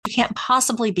You can't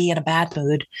possibly be in a bad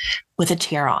mood with a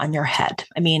tiara on your head.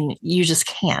 I mean, you just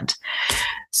can't.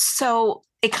 So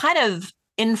it kind of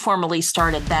informally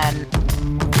started then.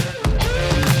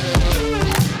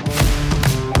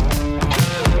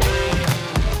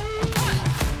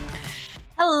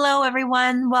 Hello,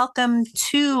 everyone. Welcome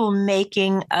to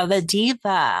Making of a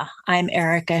Diva. I'm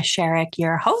Erika,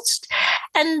 your host,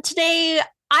 and today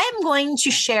I am going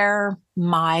to share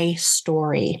my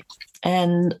story.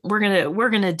 And we're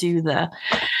gonna do the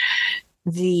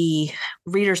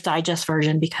Reader's Digest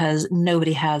version because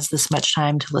nobody has this much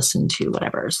time to listen to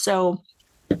whatever. So,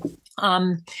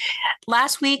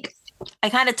 last week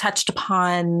I kind of touched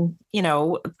upon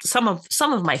some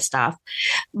of my stuff,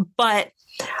 but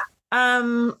I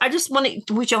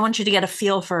want you to get a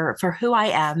feel for who I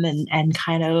am and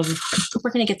kind of we're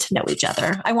going to get to know each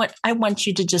other. I want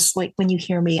you to just like, when you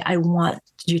hear me, I want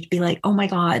you to be like, oh my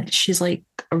God, she's like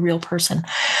a real person.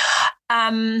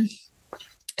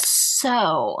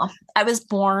 So I was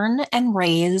born and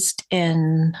raised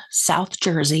in South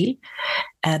Jersey,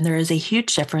 and there is a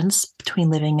huge difference between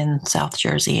living in South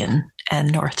Jersey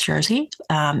and North Jersey.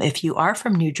 If you are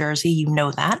from New Jersey, you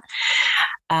know that.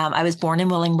 I was born in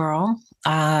Willingboro.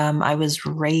 I was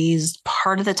raised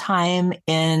part of the time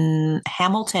in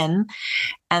Hamilton,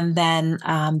 and then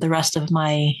the rest of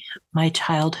my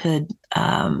childhood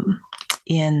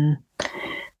in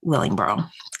Willingboro.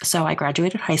 So I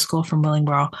graduated high school from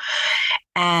Willingboro,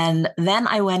 and then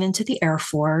I went into the Air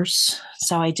Force.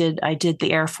 So I did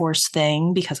the Air Force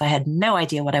thing because I had no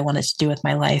idea what I wanted to do with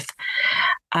my life.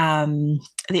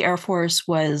 The Air Force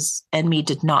and me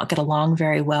did not get along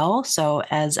very well. So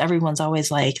as everyone's always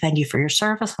like, thank you for your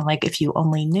service. I'm like, if you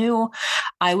only knew,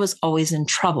 I was always in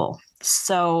trouble.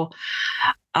 So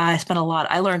I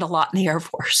learned a lot in the Air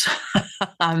Force.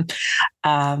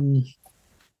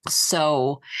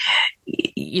 So,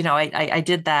 I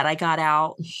did that. I got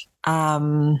out.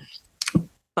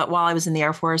 But while I was in the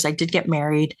Air Force, I did get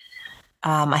married.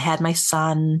 I had my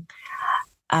son.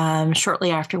 Shortly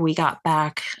after we got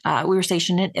back, we were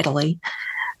stationed in Italy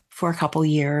for a couple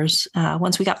years.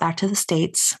 Once we got back to the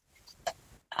States,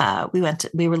 we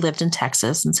lived in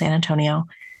Texas, in San Antonio.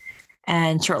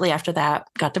 And shortly after that,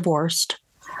 got divorced.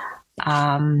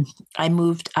 I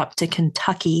moved up to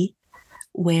Kentucky,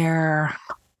 where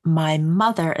my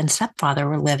mother and stepfather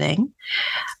were living.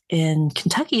 In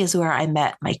Kentucky is where I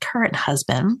met my current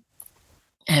husband.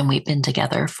 And we've been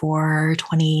together for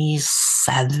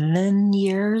 27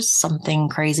 years, something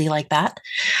crazy like that.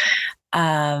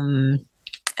 And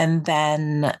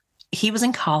then he was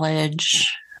in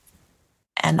college,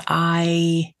 and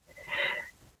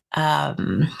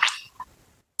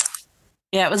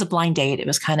it was a blind date. It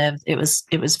was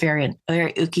very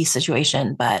ooky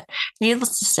situation, but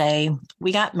needless to say,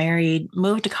 we got married,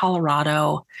 moved to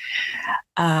Colorado.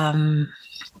 And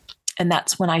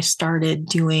that's when I started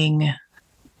doing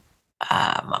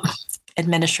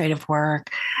administrative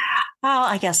work. Well,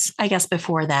 I guess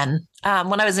before then,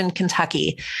 when I was in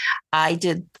Kentucky, I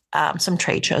did some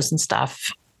trade shows and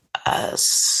stuff,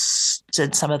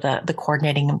 did some of the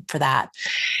coordinating for that.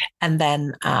 And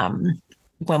then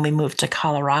when we moved to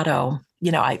Colorado,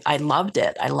 I loved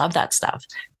it. I love that stuff,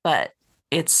 but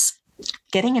it's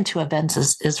getting into events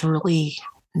is really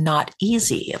not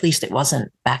easy. At least it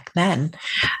wasn't back then.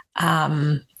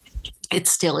 It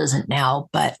still isn't now,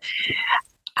 but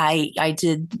I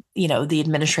did, the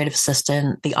administrative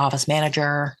assistant, the office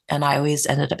manager, and I always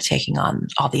ended up taking on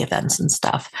all the events and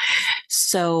stuff.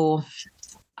 So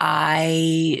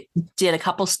I did a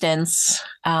couple stints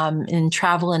in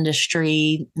travel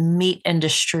industry, meat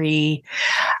industry.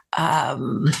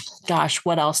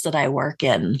 What else did I work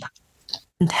in?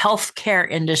 Healthcare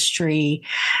industry,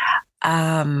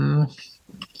 and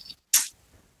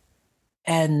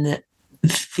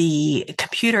the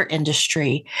computer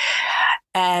industry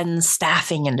and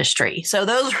staffing industry. So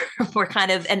those were kind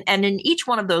of, and in each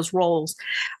one of those roles,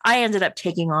 I ended up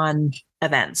taking on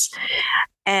events.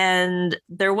 And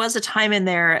there was a time in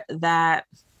there that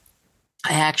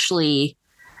I actually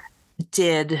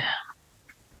did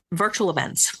virtual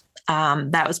events.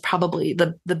 That was probably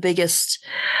the biggest.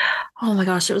 Oh my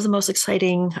gosh, it was the most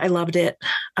exciting. I loved it.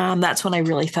 That's when I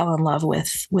really fell in love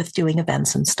with doing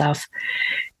events and stuff.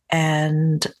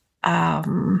 And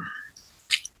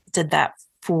did that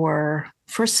for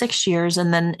 6 years.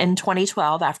 And then in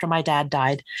 2012, after my dad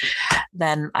died,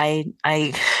 then I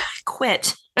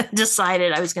quit,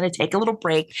 decided I was going to take a little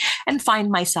break and find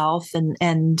myself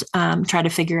and try to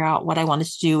figure out what I wanted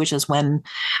to do, which is when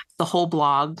the whole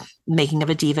blog Making of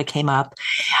a Diva came up.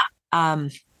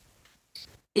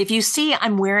 If you see,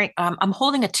 I'm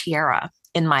holding a tiara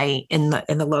in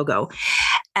the logo,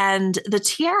 And the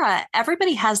tiara,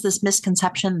 everybody has this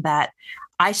misconception that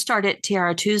I started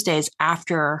Tiara Tuesdays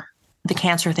after the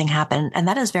cancer thing happened. And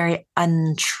that is very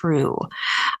untrue.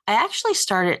 I actually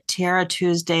started Tiara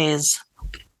Tuesdays.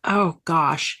 Oh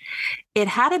gosh, it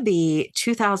had to be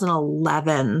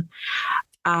 2011,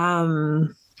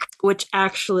 which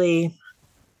actually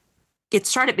it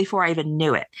started before I even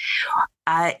knew it.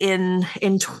 In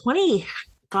 20,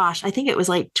 gosh, I think it was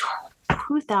like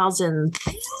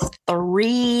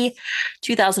 2003,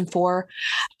 2004.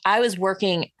 I was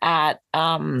working at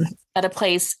a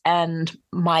place, and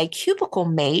my cubicle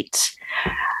mate,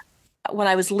 when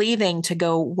I was leaving to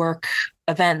go work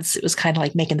events, it was kind of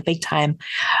like making the big time.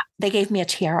 They gave me a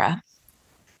tiara.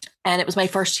 And it was my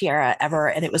first tiara ever.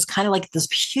 And it was kind of like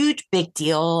this huge, big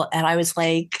deal. And I was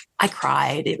like, I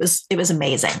cried. It was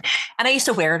amazing. And I used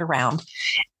to wear it around.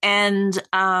 And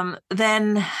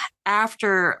then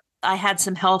after I had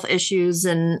some health issues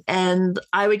and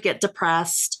I would get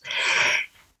depressed.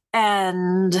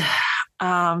 And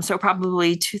so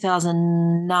probably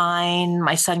 2009,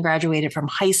 my son graduated from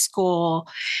high school,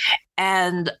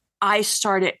 and I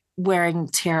started wearing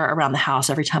tiara around the house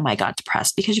every time I got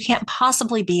depressed, because you can't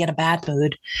possibly be in a bad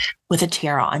mood with a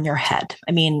tiara on your head.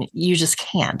 I mean, you just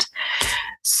can't.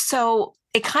 So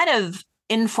it kind of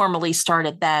informally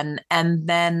started then. And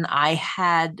then I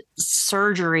had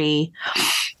surgery.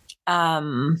 I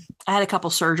had a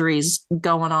couple surgeries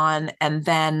going on. And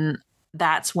then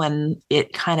that's when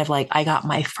it kind of like, I got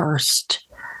my first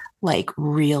like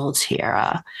real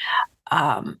tiara.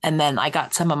 And then I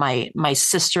got some of my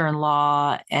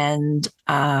sister-in-law and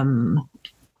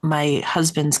my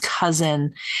husband's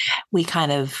cousin. We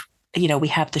kind of, we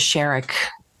have the Sherrick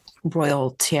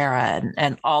royal tiara,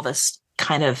 and all this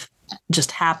kind of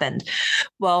just happened.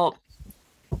 Well,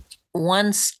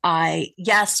 and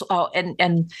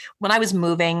when I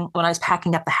was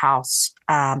packing up the house,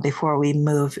 before we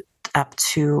moved up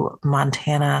to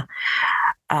Montana,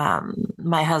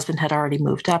 my husband had already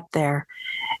moved up there.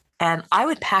 And I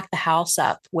would pack the house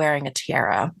up wearing a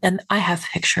tiara. And I have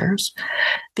pictures,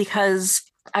 because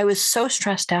I was so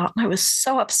stressed out and I was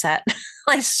so upset.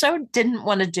 I so didn't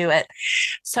want to do it.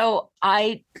 So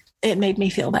it made me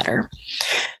feel better.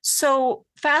 So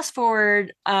fast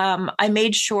forward, I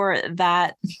made sure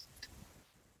that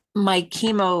my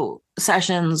chemo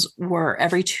sessions were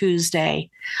every Tuesday,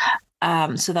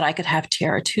 so that I could have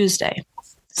Tiara Tuesday.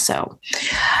 So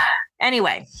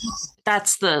anyway,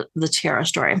 that's the tiara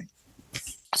story.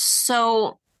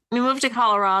 So we moved to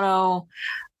Colorado.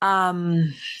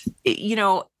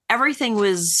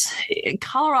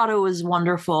 Colorado was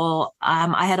wonderful.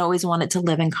 I had always wanted to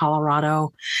live in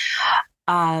Colorado.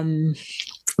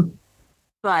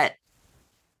 But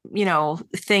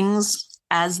things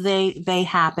as they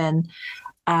happen.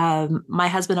 My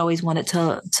husband always wanted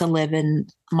to live in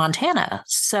Montana.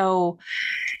 So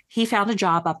he found a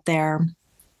job up there,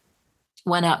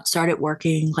 went up, started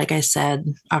working, like I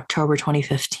said, October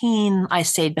 2015. I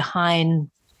stayed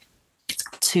behind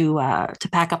to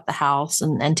pack up the house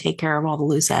and take care of all the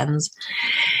loose ends,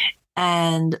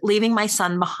 and leaving my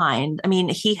son behind. I mean,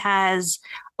 he has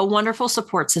a wonderful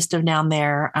support system down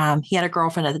there. He had a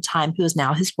girlfriend at the time who is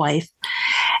now his wife.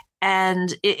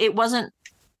 And it wasn't,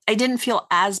 I didn't feel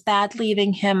as bad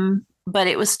leaving him, but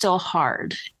it was still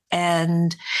hard.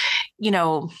 And,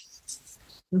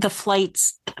 the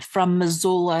flights from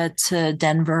Missoula to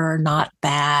Denver are not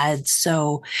bad.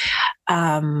 So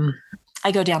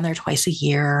I go down there twice a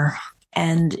year,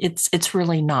 and it's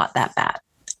really not that bad.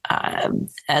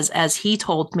 As he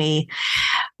told me,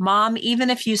 Mom, even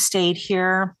if you stayed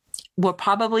here, we'll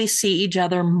probably see each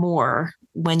other more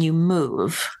when you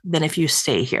move than if you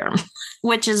stay here,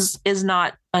 which is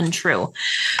not untrue,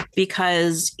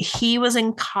 because he was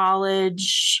in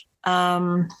college.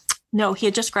 No, he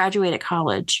had just graduated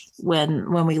college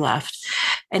when we left,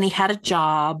 and he had a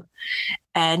job,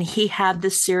 and he had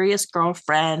this serious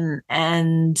girlfriend,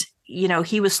 and,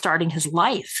 he was starting his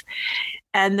life.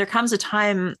 And there comes a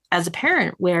time as a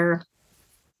parent where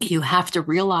you have to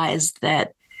realize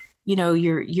that,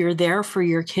 you're there for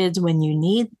your kids when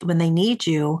they need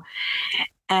you.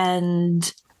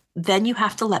 And then you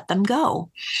have to let them go.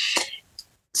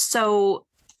 So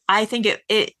I think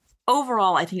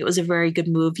overall, I think it was a very good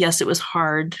move. Yes, it was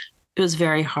hard. It was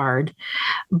very hard.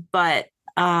 But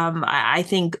I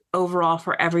think overall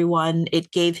for everyone,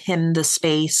 it gave him the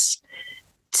space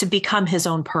to become his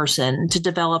own person, to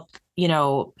develop,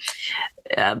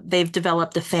 they've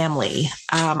developed a family.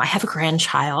 I have a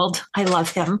grandchild. I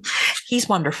love him. He's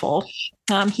wonderful.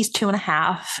 He's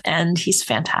 2.5 and he's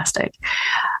fantastic.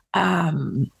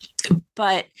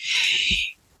 But,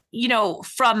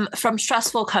 from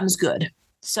stressful comes good.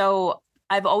 So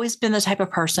I've always been the type of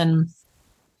person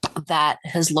that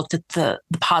has looked at the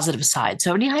positive side.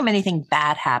 So anytime anything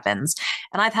bad happens,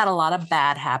 and I've had a lot of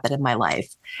bad happen in my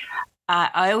life,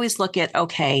 I always look at,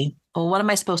 okay, well, what am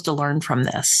I supposed to learn from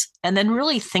this? And then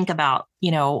really think about,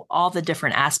 all the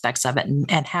different aspects of it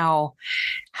and how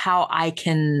I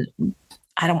can,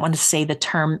 I don't want to say the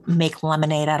term make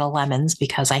lemonade out of lemons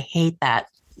because I hate that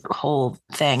whole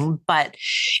thing, but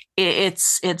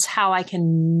it's how I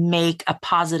can make a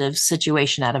positive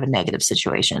situation out of a negative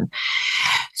situation.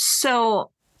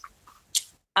 So,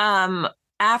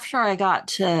 after I got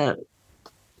to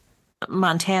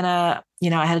Montana,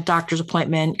 I had a doctor's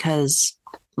appointment because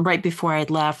right before I'd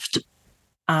left,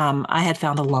 I had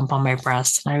found a lump on my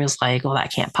breast. And I was like, well,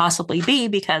 that can't possibly be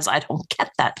because I don't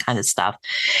get that kind of stuff.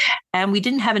 And we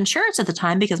didn't have insurance at the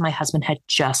time because my husband had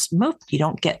just moved. You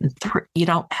don't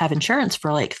have insurance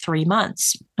for like 3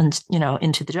 months and,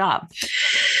 into the job.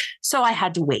 So I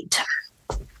had to wait.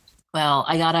 Well,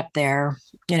 I got up there,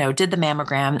 did the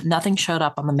mammogram. Nothing showed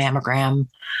up on the mammogram,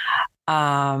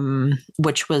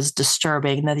 which was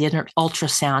disturbing. Then the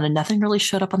ultrasound, and nothing really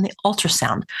showed up on the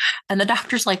ultrasound. And the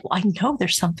doctor's like, well, I know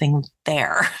there's something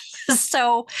there.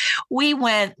 So we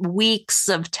went weeks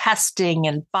of testing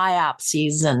and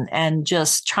biopsies and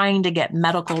just trying to get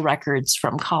medical records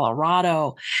from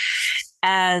Colorado.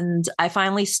 And I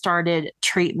finally started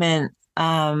treatment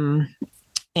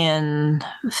in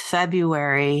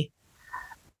February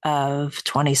of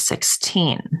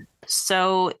 2016.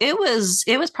 So it was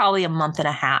probably a month and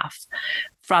a half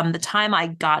from the time I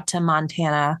got to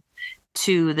Montana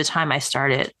to the time I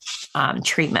started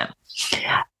treatment.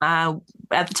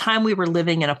 At the time, we were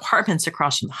living in apartments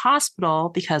across from the hospital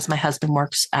because my husband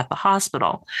works at the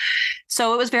hospital.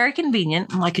 So it was very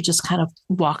convenient. And I could just kind of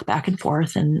walk back and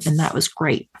forth, and that was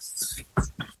great.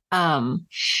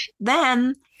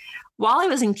 Then while I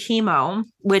was in chemo,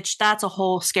 which that's a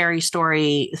whole scary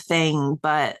story thing,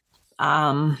 but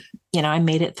I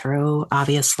made it through.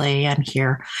 Obviously, I'm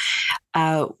here.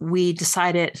 We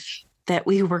decided that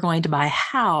we were going to buy a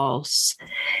house.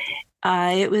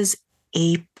 It was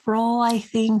April, I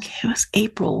think. It was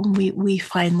April. We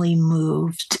finally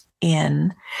moved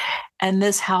in, and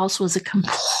this house was a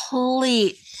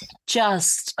complete, oh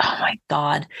my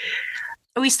God.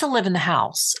 We still live in the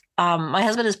house. My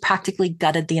husband has practically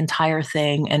gutted the entire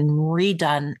thing and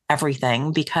redone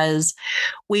everything because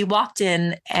we walked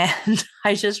in and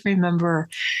I just remember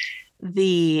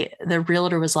the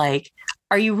realtor was like,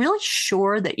 are you really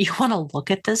sure that you want to look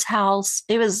at this house?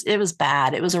 It was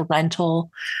bad. It was a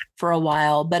rental for a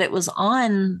while, but it was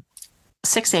on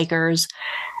 6 acres.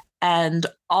 And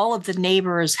all of the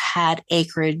neighbors had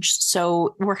acreage.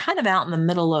 So we're kind of out in the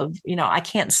middle of, I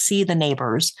can't see the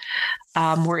neighbors.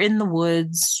 We're in the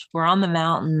woods. We're on the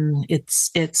mountain.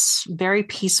 It's very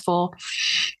peaceful.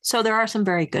 So there are some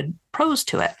very good pros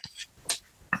to it.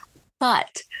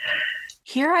 But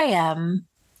here I am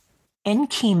in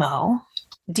chemo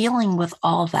dealing with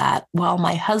all that while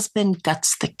my husband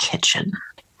guts the kitchen.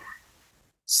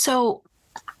 So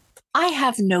I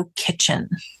have no kitchen.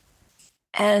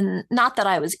 And not that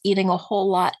I was eating a whole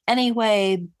lot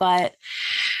anyway, but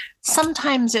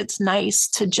sometimes it's nice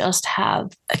to just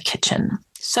have a kitchen.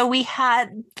 So we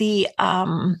had the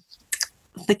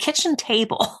kitchen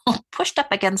table pushed up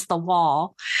against the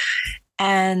wall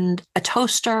and a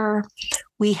toaster.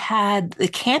 We had the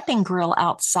camping grill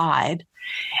outside,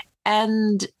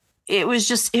 and it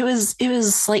was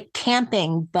like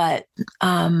camping, but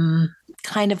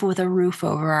kind of with a roof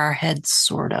over our heads,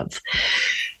 sort of.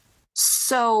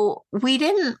 So we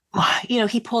didn't,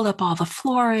 he pulled up all the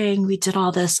flooring. We did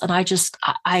all this. And I just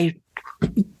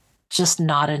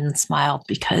nodded and smiled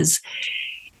because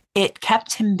it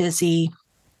kept him busy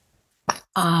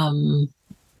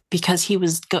because he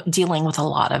was dealing with a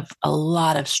lot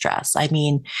of stress. I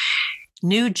mean,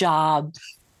 new job,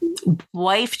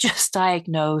 wife just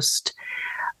diagnosed,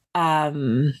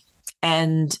 and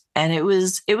it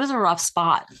was a rough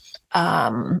spot.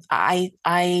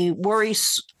 I worry.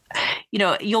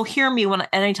 You'll hear me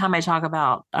anytime I talk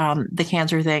about the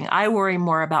cancer thing. I worry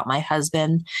more about my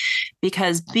husband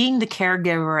because being the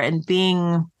caregiver and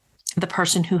being the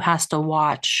person who has to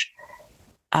watch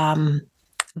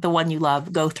the one you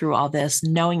love go through all this,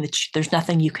 knowing that there's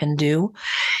nothing you can do,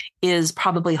 is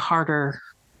probably harder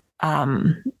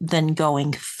than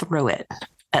going through it.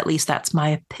 At least that's my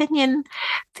opinion.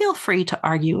 Feel free to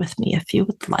argue with me if you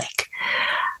would like.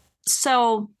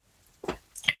 So,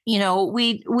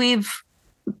 we've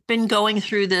been going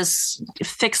through this,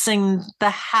 fixing the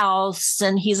house,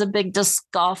 and he's a big disc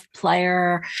golf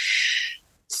player.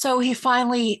 So he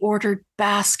finally ordered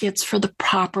baskets for the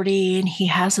property, and he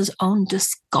has his own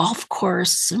disc golf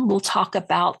course. And we'll talk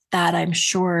about that, I'm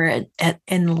sure,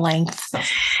 in length.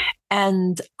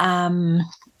 And,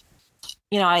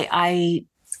 I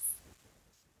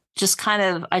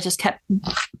I just kept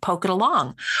poking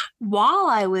along. While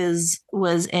I was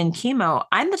in chemo,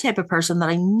 I'm the type of person that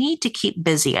I need to keep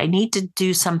busy. I need to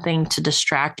do something to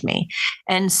distract me.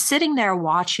 And sitting there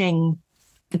watching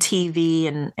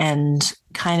TV and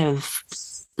kind of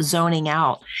zoning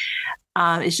out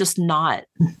is just not,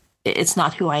 it's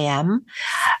not who I am.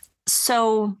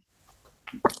 So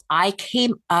I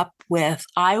came up with,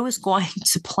 I was going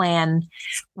to plan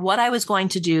what I was going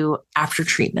to do after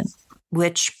treatment,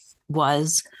 which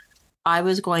was I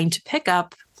was going to pick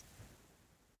up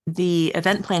the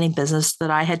event planning business that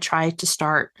I had tried to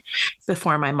start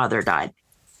before my mother died.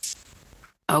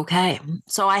 Okay.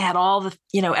 So I had all the,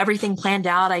 everything planned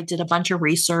out. I did a bunch of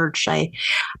research. I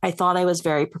thought I was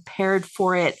very prepared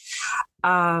for it.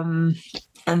 And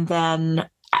then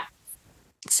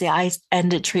I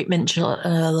ended treatment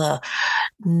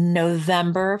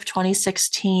November of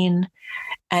 2016.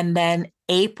 And then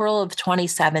April of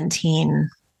 2017,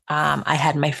 I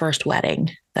had my first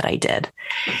wedding that I did.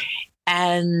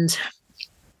 And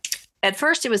at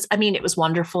first it was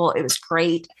wonderful. It was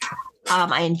great.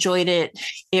 I enjoyed it.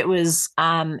 It was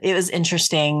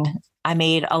interesting. I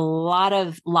made a lot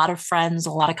of friends,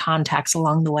 a lot of contacts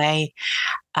along the way.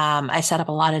 I set up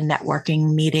a lot of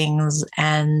networking meetings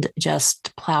and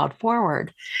just plowed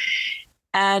forward.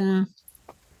 And,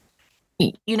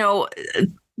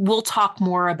 we'll talk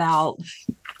more about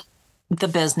the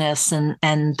business and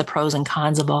the pros and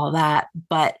cons of all of that.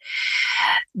 But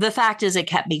the fact is it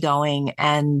kept me going,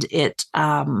 and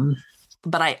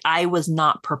but I was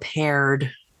not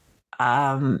prepared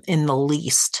in the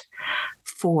least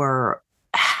for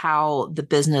how the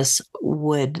business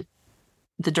the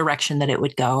direction that it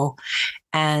would go.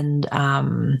 And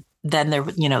then there,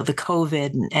 the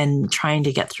COVID and trying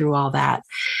to get through all that.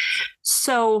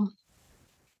 So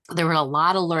there were a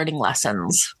lot of learning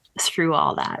lessons through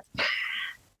all that.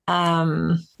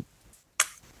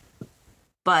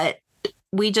 But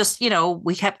we just,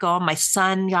 we kept going. My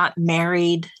son got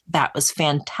married. That was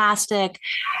fantastic.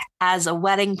 As a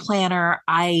wedding planner,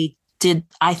 I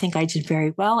think I did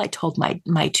very well. I told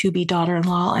my to-be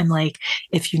daughter-in-law, I'm like,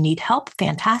 if you need help,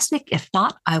 fantastic. If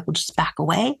not, I will just back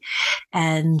away.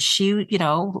 And she,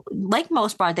 like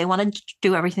most brides, they wanted to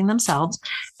do everything themselves.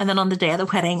 And then on the day of the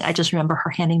wedding, I just remember her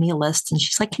handing me a list, and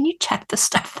she's like, can you check this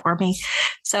stuff for me?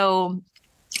 So,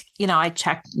 I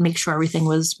checked, make sure everything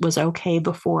was okay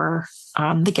before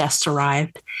the guests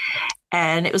arrived.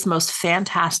 And it was the most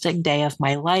fantastic day of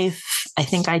my life. I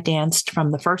think I danced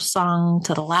from the first song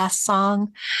to the last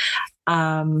song.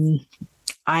 I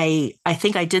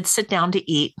think I did sit down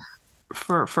to eat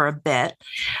for a bit,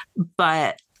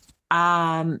 but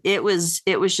it was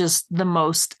just the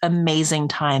most amazing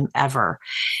time ever.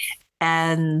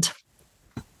 And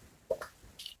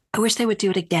I wish they would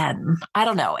do it again. I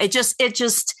don't know. It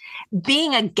just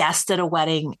being a guest at a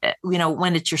wedding,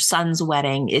 when it's your son's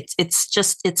wedding, it's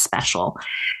special.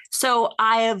 So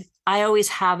I always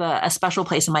have a special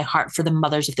place in my heart for the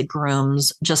mothers of the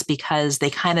grooms, just because they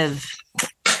get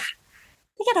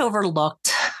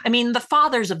overlooked. I mean, the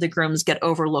fathers of the grooms get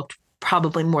overlooked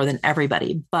probably more than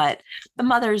everybody, but the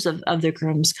mothers of the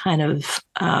grooms kind of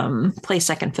play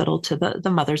second fiddle to the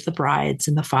mothers, the brides,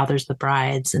 and the fathers, the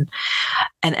brides, and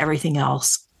everything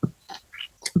else.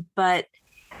 But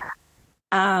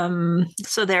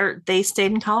so they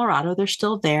stayed in Colorado. They're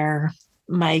still there.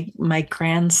 My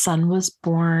grandson was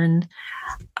born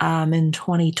in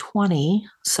 2020,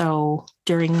 so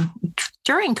during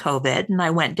COVID, and I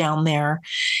went down there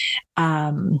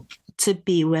to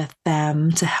be with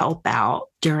them, to help out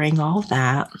during all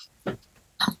that.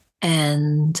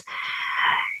 And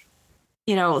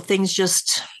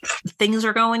things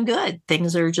are going good.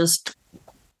 Things are just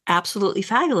absolutely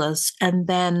fabulous. And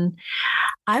then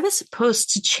I was supposed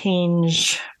to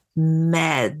change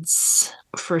meds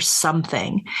for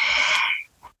something.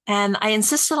 And I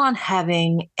insisted on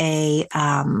having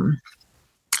them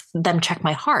check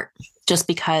my heart, just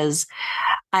because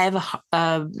I have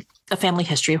a family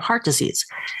history of heart disease.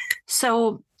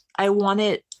 So I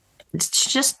wanted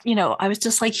just, I was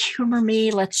just like, humor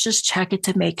me, let's just check it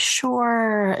to make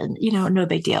sure, no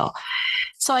big deal.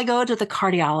 So I go to the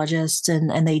cardiologist,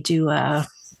 and they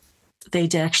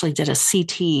actually did a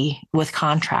CT with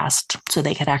contrast so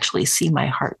they could actually see my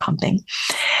heart pumping.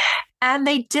 And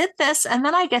they did this, and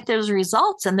then I get those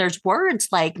results, and there's words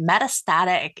like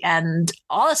metastatic and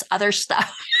all this other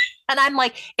stuff. And I'm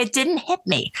like, it didn't hit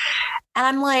me. And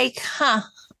I'm like,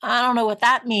 I don't know what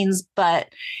that means, but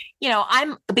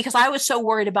because I was so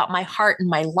worried about my heart and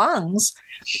my lungs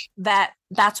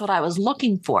that's what I was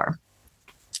looking for.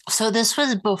 So this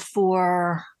was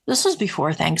before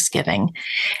Thanksgiving,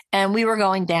 and we were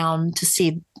going down to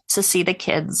see the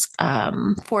kids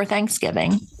for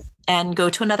Thanksgiving and go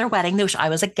to another wedding, which I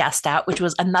was a guest at, which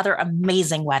was another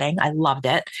amazing wedding. I loved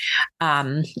it.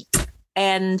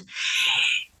 And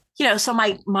so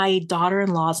my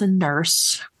daughter-in-law is a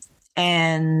nurse,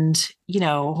 and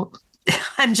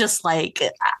I'm just like,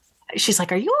 she's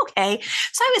like, "Are you okay?"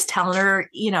 So I was telling her,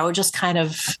 just kind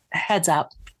of heads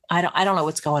up. I don't know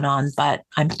what's going on, but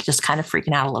I'm just kind of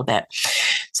freaking out a little bit.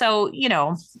 So,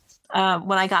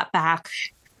 when I got back,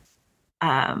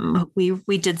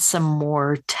 we did some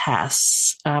more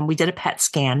tests. We did a PET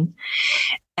scan,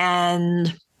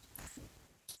 and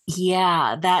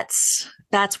yeah, that's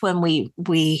when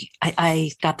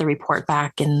I got the report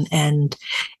back, and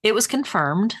it was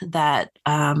confirmed that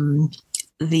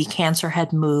the cancer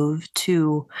had moved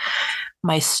to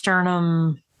my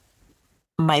sternum,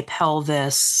 my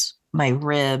pelvis, my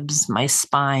ribs, my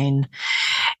spine. And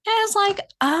I was like,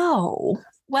 oh,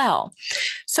 well.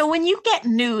 So when you get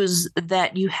news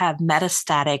that you have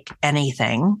metastatic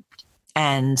anything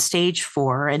and stage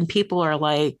 4, and people are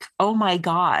like, oh my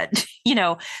God,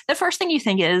 the first thing you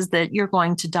think is that you're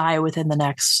going to die within the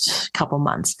next couple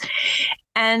months.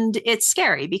 And it's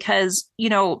scary because,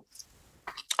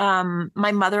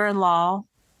 my mother-in-law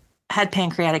had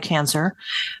pancreatic cancer.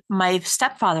 My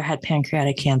stepfather had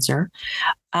pancreatic cancer.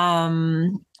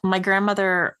 My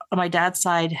grandmother on my dad's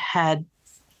side had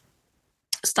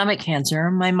stomach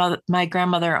cancer. My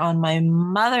grandmother on my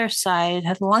mother's side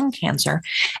had lung cancer,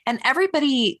 and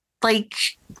everybody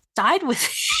died with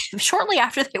shortly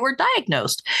after they were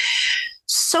diagnosed.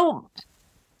 So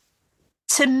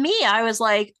to me, I was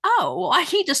like, oh, well, I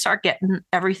need to start getting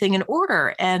everything in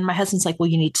order. And my husband's like, well,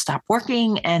 you need to stop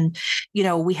working. And,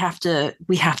 we have to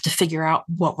figure out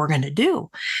what we're going to do.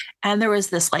 And there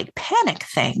was this panic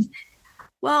thing.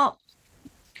 Well,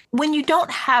 when you don't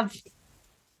have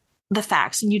the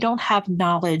facts and you don't have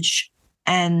knowledge,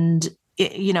 and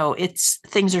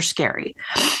things are scary.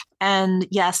 And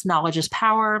yes, knowledge is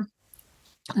power.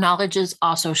 Knowledge is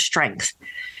also strength.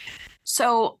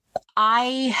 So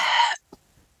I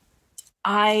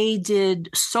did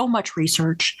so much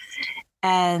research,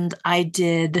 and I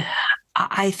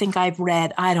think I've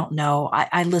read, I don't know,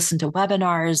 I listened to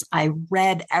webinars. I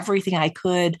read everything I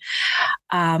could.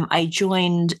 I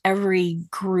joined every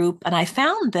group, and I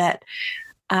found that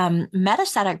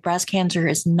metastatic breast cancer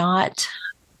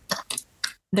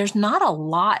there's not a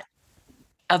lot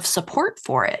of support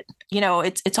for it.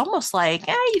 It's almost like,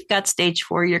 you've got stage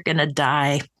 4, you're going to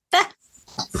die.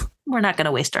 We're not going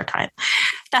to waste our time.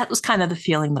 That was kind of the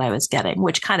feeling that I was getting,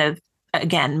 which kind of,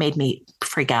 again, made me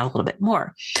freak out a little bit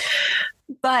more.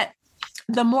 But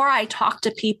the more I talked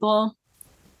to people,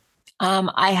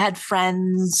 I had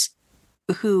friends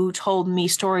who told me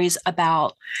stories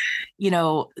about,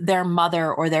 their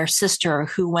mother or their sister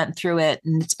who went through it,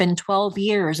 and it's been 12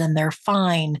 years and they're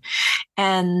fine.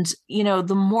 And,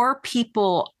 the more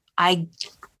people I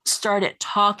started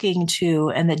talking to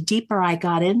and the deeper I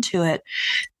got into it,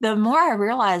 the more I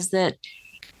realized that,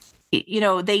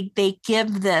 they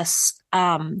give this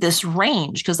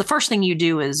range, because the first thing you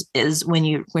do is when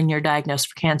you're diagnosed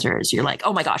for cancer is you're like,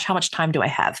 oh my gosh, how much time do I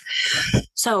have?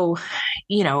 So,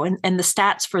 and the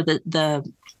stats for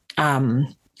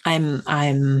I'm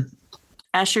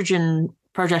estrogen,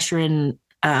 progesterone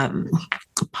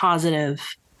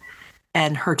positive,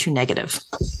 and HER2 negative.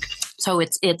 So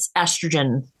it's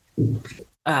estrogen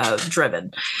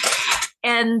driven,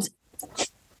 and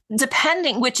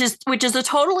depending, which is a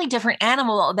totally different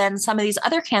animal than some of these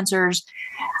other cancers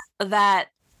that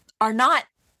are not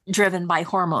driven by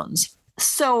hormones.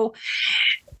 So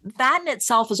that in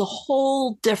itself is a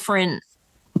whole different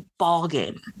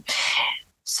ballgame.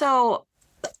 So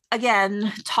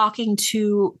again, talking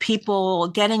to people,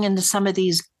 getting into some of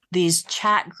these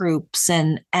chat groups,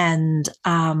 and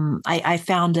I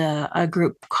found a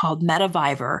group called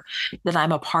Metavivor that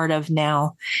I'm a part of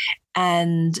now.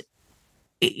 And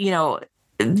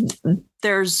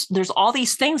there's all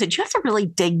these things that you have to really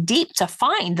dig deep to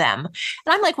find them.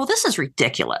 And I'm like, well, this is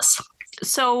ridiculous.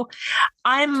 So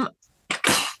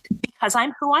because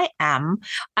I'm who I am,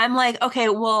 I'm like, okay,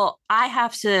 well, I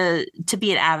have to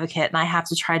be an advocate, and I have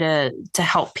to try to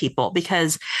help people,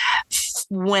 because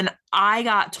when I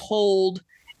got told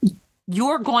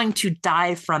you're going to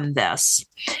die from this,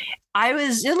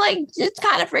 it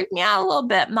kind of freaked me out a little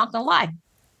bit. I'm not going to lie.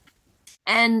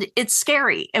 And it's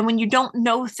scary. And when you don't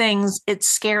know things, it's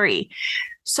scary.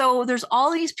 So there's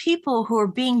all these people who are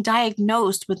being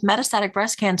diagnosed with metastatic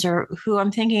breast cancer who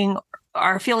I'm thinking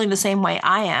are feeling the same way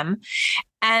I am.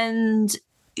 And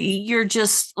you're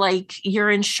just like, you're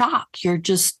in shock. You're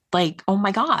just like, oh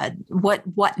my God,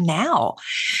 what now?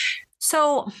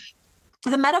 So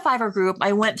the MetaViver group,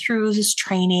 I went through this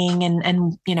training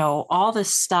and all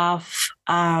this stuff.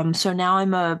 So now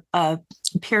I'm a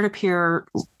peer-to-peer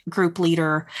group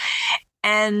leader,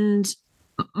 and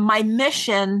my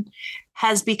mission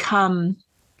has become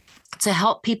to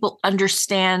help people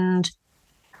understand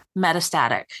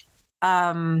metastatic.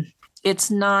 It's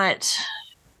not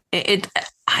it.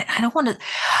 I don't want to.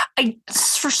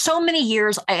 For so many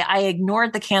years, I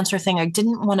ignored the cancer thing. I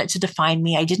didn't want it to define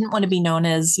me. I didn't want to be known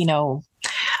as,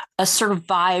 a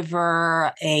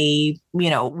survivor,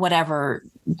 whatever,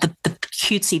 the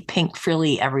cutesy pink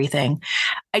frilly everything.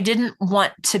 I didn't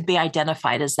want to be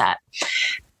identified as that.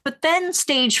 But then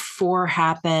stage 4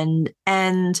 happened,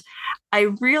 and I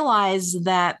realized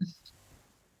that,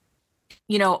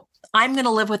 I'm going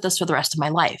to live with this for the rest of my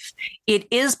life. It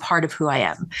is part of who I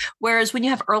am. Whereas when you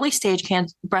have early stage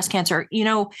breast cancer, you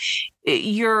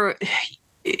can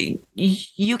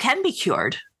be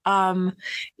cured.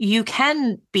 You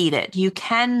can beat it. You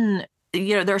can,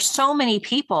 there's so many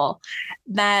people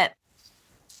that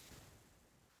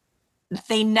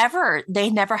they never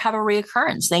have a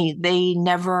reoccurrence. They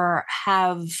never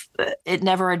have, it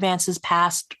never advances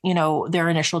past, their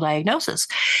initial diagnosis.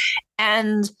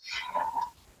 And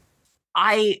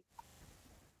I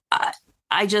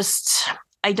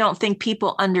don't think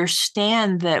people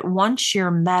understand that once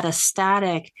you're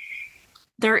metastatic,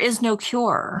 there is no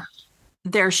cure.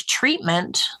 There's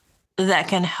treatment that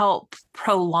can help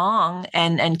prolong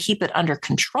and keep it under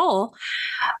control,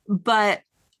 but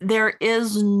there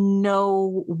is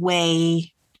no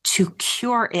way to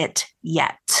cure it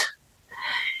yet.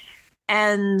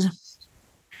 And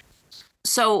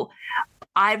so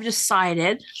I've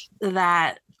decided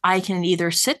that I can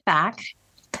either sit back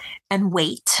and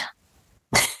wait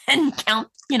and count,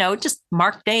 just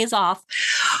mark days off,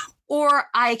 or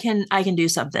I can do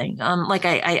something. Like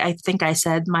I think I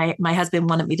said, my husband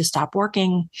wanted me to stop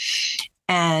working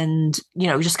and,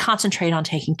 just concentrate on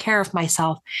taking care of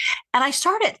myself. And I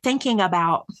started thinking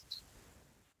about,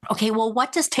 okay, well,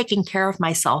 what does taking care of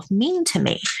myself mean to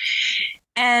me?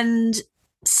 And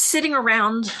sitting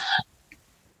around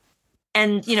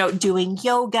and, doing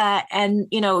yoga and,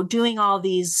 doing all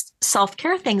these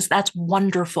self-care things, that's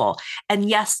wonderful. And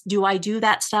yes, do I do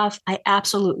that stuff? I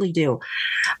absolutely do.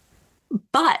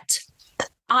 But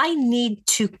I need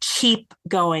to keep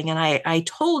going. And I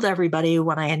told everybody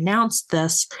when I announced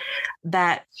this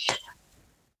that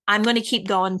I'm going to keep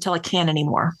going until I can't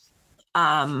anymore.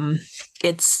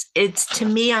 It's to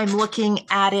me, I'm looking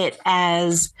at it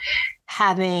as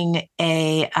having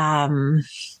a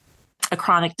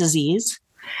chronic disease.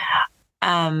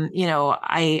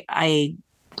 I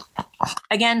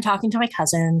again, talking to my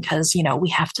cousin, because, we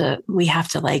have to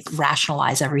like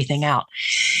rationalize everything out,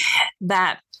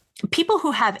 that people who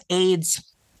have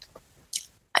AIDS,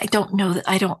 I don't know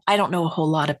a whole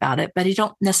lot about it, but I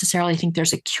don't necessarily think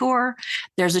there's a cure.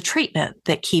 There's a treatment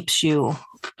that keeps you,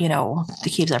 that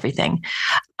keeps everything.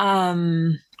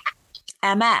 MS,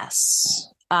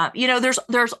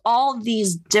 there's all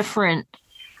these different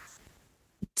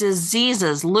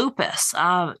diseases, lupus,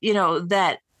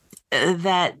 that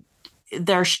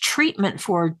there's treatment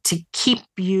for, to keep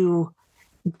you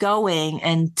going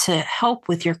and to help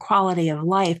with your quality of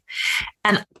life.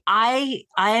 And I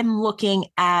am looking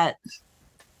at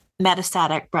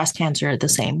metastatic breast cancer the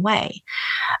same way.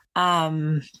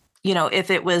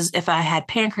 If I had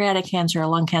pancreatic cancer or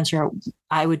lung cancer,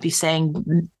 I would be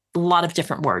saying a lot of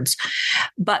different words.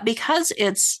 But because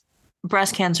it's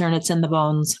breast cancer and it's in the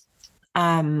bones,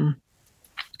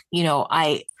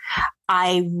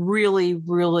 I really,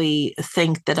 really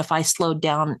think that if I slowed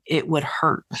down, it would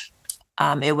hurt.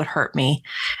 It would hurt me,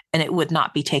 and it would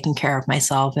not be taking care of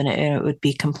myself, and it would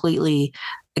be completely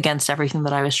against everything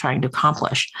that I was trying to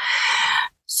accomplish.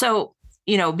 So,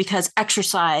 because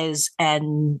exercise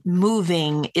and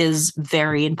moving is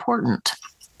very important.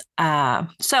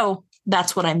 So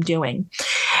that's what I'm doing.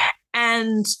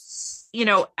 And,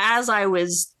 as I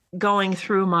was going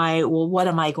through what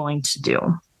am I going to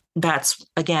do? That's,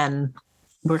 again,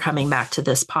 we're coming back to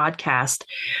this podcast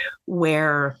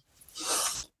where,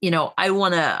 I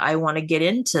want to get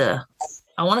into,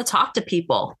 I want to talk to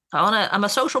people. I'm a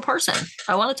social person.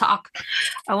 I want to talk.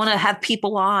 I want to have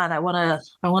people on. I want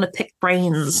to pick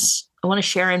brains. I want to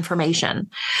share information.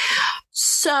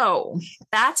 So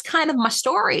that's kind of my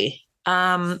story,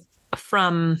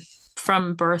 from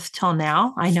from birth till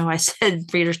now. I know I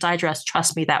said Reader's Digest.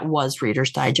 Trust me, that was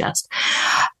Reader's Digest.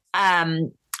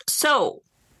 So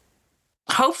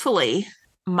hopefully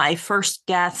my first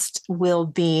guest will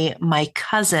be my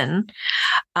cousin,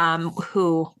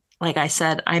 who, like I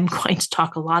said, I'm going to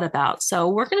talk a lot about. So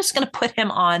we're just going to put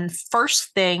him on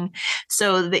first thing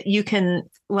so that you can,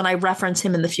 when I reference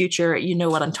him in the future, you know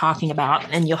what I'm talking about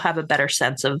and you'll have a better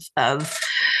sense of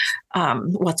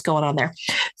what's going on there.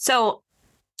 So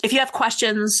if you have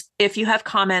questions, if you have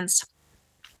comments,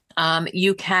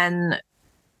 you can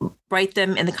write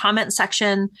them in the comment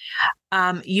section.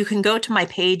 You can go to my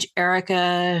page,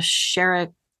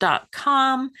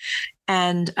 erikasherrick.com,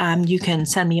 and you can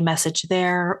send me a message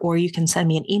there, or you can send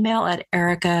me an email at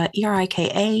Erika,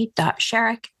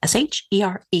 erika.sherrick,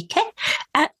 SHEREK,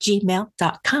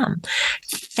 @gmail.com.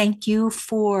 Thank you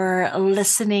for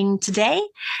listening today,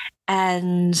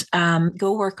 and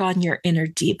go work on your inner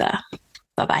diva.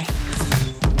 Bye-bye.